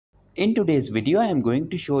In today's video, I am going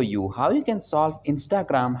to show you how you can solve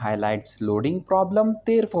Instagram highlights loading problem.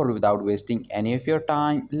 Therefore, without wasting any of your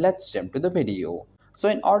time, let's jump to the video. So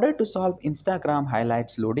in order to solve Instagram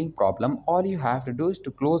highlights loading problem, all you have to do is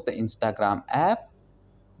to close the Instagram app,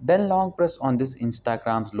 then long press on this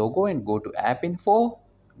Instagram's logo and go to app info,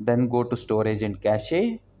 then go to storage and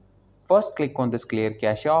cache. First click on this clear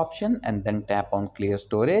cache option and then tap on clear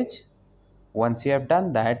storage. Once you have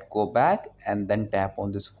done that, go back and then tap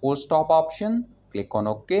on this force stop option, click on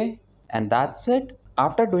OK, and that's it.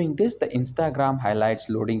 After doing this, the Instagram highlights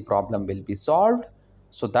loading problem will be solved.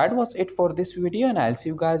 So that was it for this video, and I'll see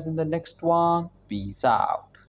you guys in the next one. Peace out.